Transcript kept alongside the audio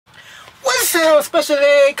Sam special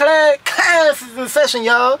ed classes in session,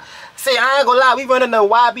 y'all. Say, I ain't gonna lie, we running a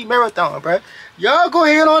YB marathon, bro. Y'all go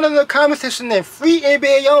ahead on in the comment section and free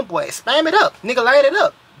NBA Youngboy. Spam it up. Nigga, light it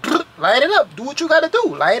up. Light it up. Do what you gotta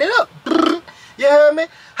do. Light it up. You heard me?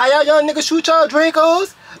 How y'all young niggas shoot y'all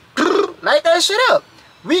Dracos? Light that shit up.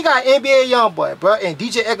 We got NBA Youngboy, bro, and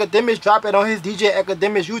DJ Academics drop it on his DJ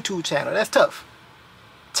Academics YouTube channel. That's tough.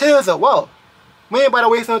 Tears up. Whoa. We ain't about to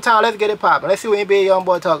waste no time. Let's get it poppin'. Let's see what NBA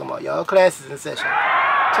Youngboy talking about, y'all. Classes in session.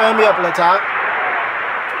 Turn me up on the top.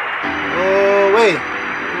 Oh, wait.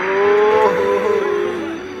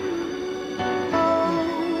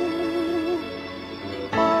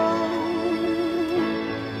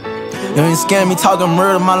 You ain't scared me talking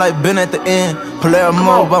murder, my life been at the end. Player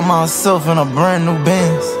mode by myself in a brand new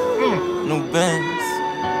Benz. New Benz.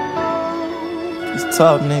 It's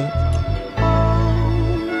tough, nigga.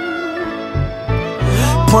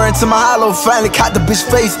 Pouring to my hollow, finally caught the bitch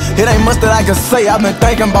face. It ain't much that I can say, I've been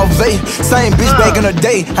thinking about vape. Same bitch back in the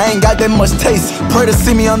day, I ain't got that much taste. Pray to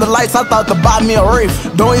see me on the lights, I thought to buy me a Wraith.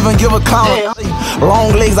 Don't even give a comment.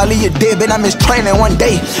 Long legs, I leave you dead, but I miss training one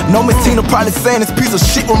day. No Miss Tina probably saying this piece of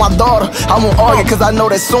shit with my daughter. I won't argue cause I know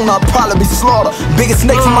that soon I'll probably be slaughtered. Biggest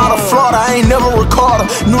snake from out of Florida, I ain't never recorded.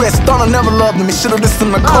 Knew that stunner never loved me, should've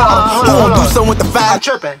listened to Carter. Who won't do something with the fire? I'm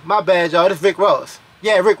tripping, my bad y'all, this Rick Ross.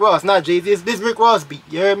 Yeah, Rick Ross, not Jay-Z. This Rick Ross beat,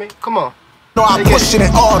 you heard me? Come on. No, I push it in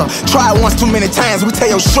order. Try it once too many times, we tell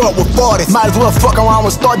your short with 40s. Might as well fuck around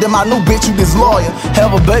with start, then my new bitch, you this lawyer.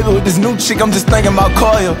 Have a baby with this new chick, I'm just thinking about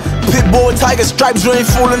Koya. Pitbull, tiger stripes, you ain't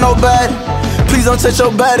fooling nobody. Please don't touch your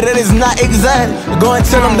body, that is not exact. Go and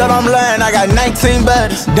tell them that I'm lying, I got 19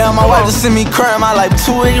 baddies. Damn, my wife just sent me crime, I like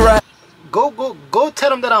 2 weeks right. Go tell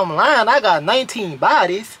them that I'm lying, I got 19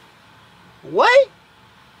 bodies. What?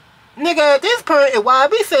 Nigga, at this point, if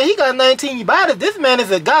YB said he got 19 bodies, this man is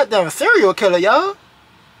a goddamn serial killer, y'all.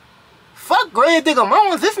 Fuck grave digger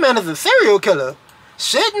mamas, this man is a serial killer.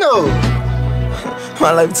 Shit no.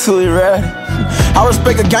 My life too erratic. I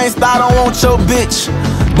respect a gangster, I don't want your bitch.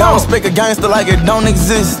 Don't respect a gangster like it don't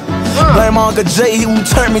exist. Blame my Uncle Jay, he who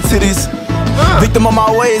turned me to this. Victim of my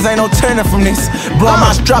ways, ain't no turning from this. Blow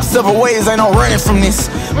my strap several ways, ain't no running from this.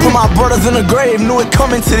 Put my brothers in the grave, knew it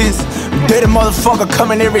coming to this. Dead motherfucker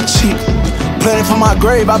coming every cheek. Planning for my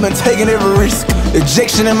grave, I've been taking every risk.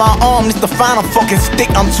 Ejection in my arm, this the final fucking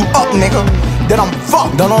stick. I'm too up, nigga. Then I'm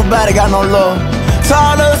fucked, don't nobody got no love. To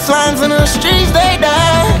all the slimes in the streets, they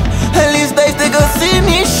die. At least they still could see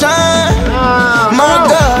me shine. My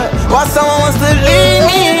God, why someone wants to leave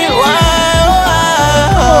me? Why?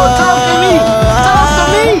 Talk to me. Talk to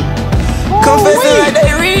me. Confessing like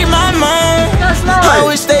they read my mind. I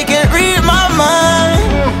wish they can read my mind.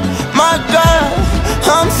 My God,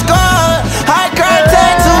 I'm scarred. I cried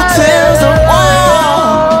tattoo tears of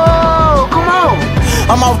wow. Come on.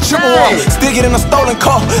 I'm out triple wall, stick it in a stolen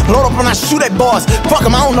car. Load up and I shoot at bars. Fuck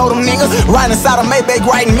them, I don't know them niggas. Riding inside a Maybach,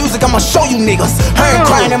 writing music, I'ma show you niggas. Her ain't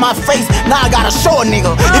crying in my face, now I gotta show a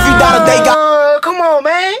nigga. If you die today, come on,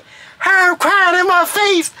 man. Her crying in my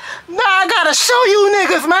face. Now I gotta show you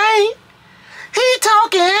niggas, man. He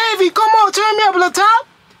talking heavy. Come on, turn me up on the top.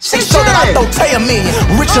 Shit show that I don't tell a million.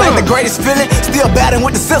 Rich ain't the greatest feeling. Still battling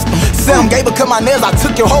with the system. Sam gave her cut my nails. I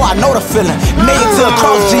took your hoe. I know the feeling. Nailed to the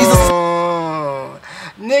cross, Jesus.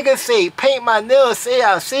 Nigga say paint my nails. Say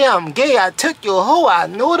I'm gay. I took your hoe. I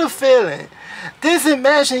know the feeling. Just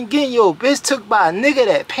imagine getting your bitch took by a nigga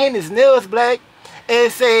that paint his nails black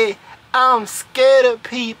and say, I'm scared of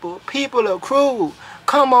people. People are cruel.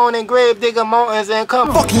 Come on and grave digger mountains and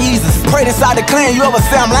come. Fucking Jesus. Prayed inside the clan. You ever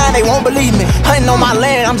say I'm lying, they won't believe me. I ain't on my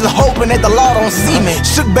land, I'm just hoping that the law don't see me.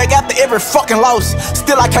 Shook back after every fucking loss.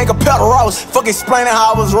 Still I can't compare to Ross. Fuck explaining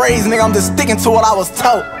how I was raised, nigga. I'm just sticking to what I was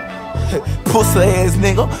taught. Pussy ass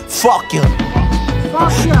nigga. Fuck you.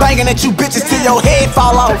 Banging at you bitches till your head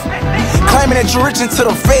fall off. Claiming that you're rich until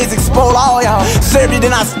the feds expose all y'all. Served it,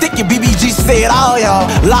 then I stick you, BBG said all y'all.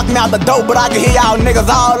 Lock me out the door, but I can hear y'all niggas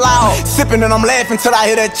all loud. Sipping and I'm laughing till I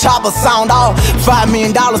hear that chopper sound off. $5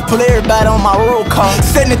 million, put everybody on my roll call.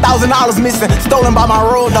 $70,000 missing, stolen by my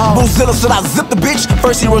road dog. Boozilla, should I zip the bitch?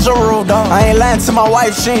 First he was your road dog. I ain't lying to my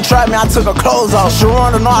wife, she ain't tried me, I took her clothes off. She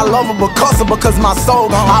wanna know I love her because my soul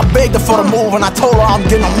gone. I begged her for the move and I told her I'm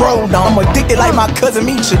getting them rolled on. I'm addicted like my cousin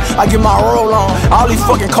Meech, I get my roll on. All these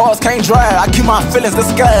fucking cars can't drive, I keep my feelings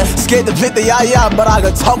disguised. Scared to hit the yah, but I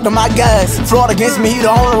could talk to my guys. Fraud against me, he the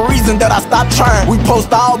only reason that I stopped trying. We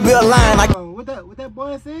post all be a line like what that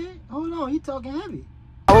boy said? Hold on, he talking heavy.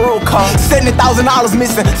 road car. $70,000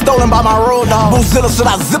 missing, stolen by my road dog. Boozilla, should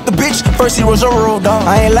I zip the bitch? First he was a road dog.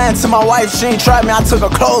 I ain't lying to my wife, she ain't tried me, I took her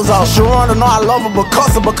clothes off. Sharonda know I love her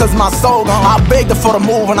because my soul gone. I begged her for the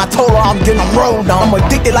move and I told her I'm getting them rolled on. I'm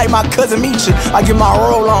addicted like my cousin Meechie, I get my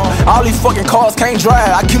roll on. All these fucking cars can't drive,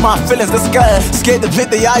 I keep my feelings disguised. Scared to vent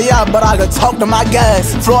the yah, but I could talk to my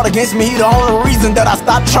guys. Flawed against me, he the only reason that I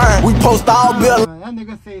stopped trying. We post all bill. That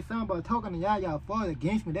nigga say something about talking to y'all flawed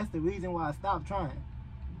against me. That's the reason why I stopped trying.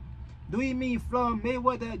 Do you mean Floyd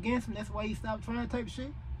Mayweather against him? That's why he stopped trying type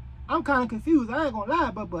shit? I'm kind of confused. I ain't gonna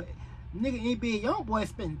lie, but nigga NBA Youngboy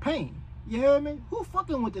spitting pain. You heard me? Who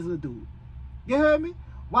fucking with this little dude? You heard me?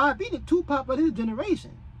 YB the Tupac of his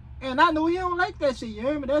generation. And I know he don't like that shit. You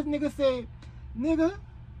heard me? That nigga say, nigga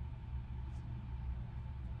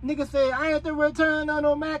say, I ain't the return on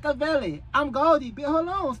no Machiavelli. I'm Goldie, bitch. Hold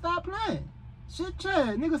on, stop playing. Shit,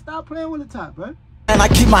 Chad. Nigga, stop playing with the top, bro. And I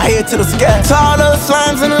keep my head to the sky. To all those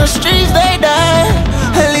slimes in the streets, they die.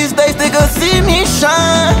 At least they could see me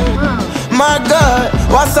shine. My God,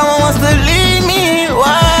 why someone wants to leave me?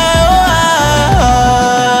 Why?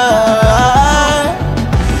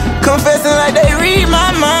 Confessing like they read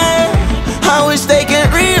my mind. I wish they can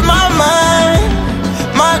read my mind.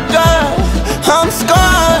 My God, I'm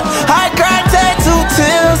scarred. I cried tattoo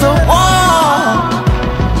tears of war.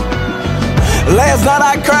 Last night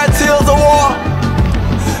I cried tears of war.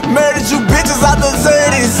 Murdered you bitches out the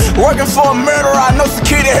 30s. Working for a murderer, I know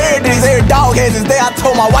security heard this. Every dog has his day, I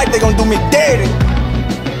told my wife they gon' do me dirty.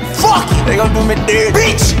 Fuck it, they gon' do me dirty.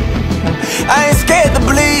 Bitch! I ain't scared to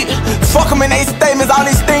bleed. Fuck them in they statements, all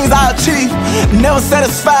these things I achieve. Never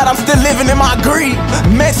satisfied, I'm still living in my greed.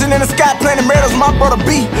 Mansion in the sky, planning murders, my brother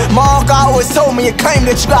B. My uncle always told me, you claim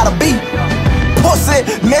that you gotta be. Pussy,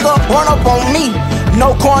 nigga, run up on me.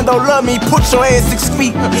 No Quan don't love me, put your ass 6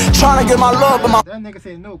 feet. Tryna get my love, but my that nigga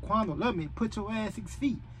said no Quan don't love me, put your ass 6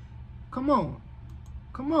 feet. Come on.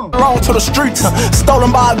 Come on. Wrong to the streets,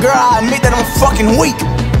 stolen by a girl, I admit that I'm fucking weak.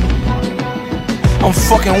 I'm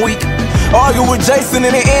fucking weak. Argue with Jason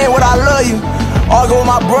in the end with I love you. Argue with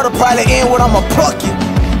my brother, probably end with I'ma pluck you.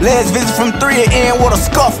 Last visit from 3 end with a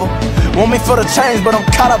scuffle. Want me for the change, but I'm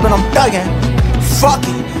caught up and I'm thugging. Fuck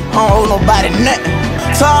it, I don't owe nobody nothing.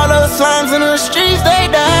 To all those slimes in the streets, they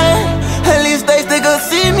die. At least they could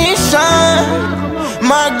see me shine.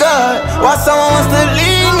 My God, why someone wants to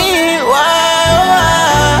leave me? Why?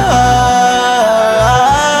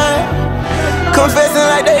 Confessing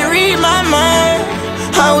like they read my mind.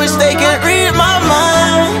 I wish they can read my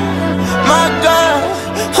mind. My God,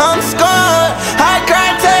 I'm scarred. I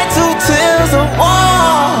cried tattoo tears of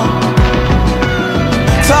war.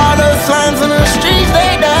 To all those slimes in the streets,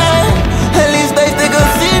 they die.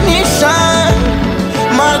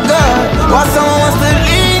 My God, why someone wants to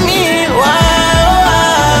leave me? Why?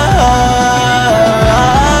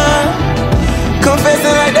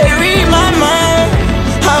 Confessing like they read my mind.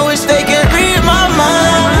 I wish they can read my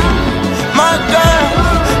mind. My God,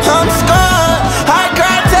 I'm scarred. I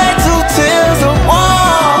cried tattoo tears of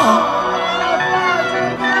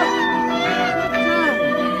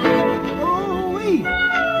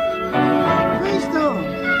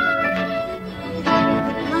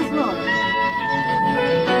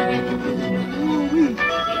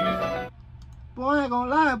Boy, I ain't gonna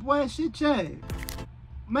lie, boy, shit changed.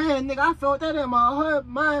 Man, nigga, I felt that in my heart,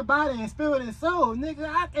 mind, body, and spirit and soul. Nigga,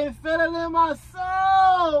 I can feel it in my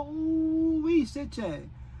soul. Ooh-wee, shit changed.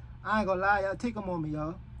 I ain't gonna lie, y'all. Take a moment,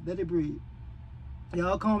 y'all. Let it breathe.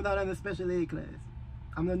 Y'all calm down in the special ed class.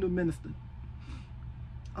 I'm the new minister.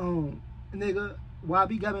 Nigga,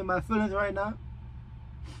 YB got me in my feelings right now.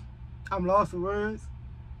 I'm lost for words.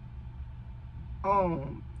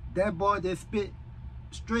 That boy just spit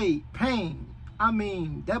straight pain. I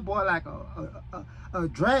mean, that boy like a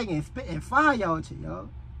dragon spitting fire out you, y'all.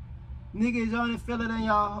 Niggas, y'all didn't feel it in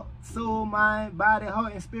y'all soul, mind, body,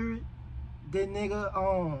 heart, and spirit. Then nigga,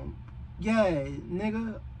 yeah,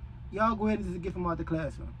 nigga, y'all go ahead and just get him out the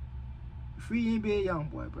classroom. Free NBA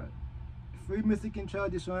Youngboy, bro. Free Mr. Control,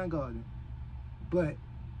 Deshaun Garden. But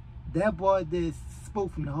that boy just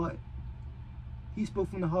spoke from the heart. He spoke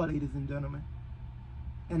from the heart, ladies and gentlemen.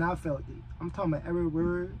 And I felt it. I'm talking about every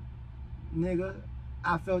word, nigga.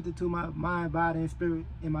 I felt it to my mind, body, and spirit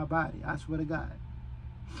in my body. I swear to God.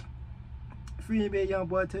 Free NBA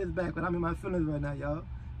Youngboy to his back, but I'm in my feelings right now, y'all.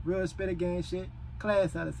 Real spit game shit.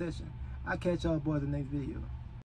 Class out of session. I'll catch y'all boys in the next video.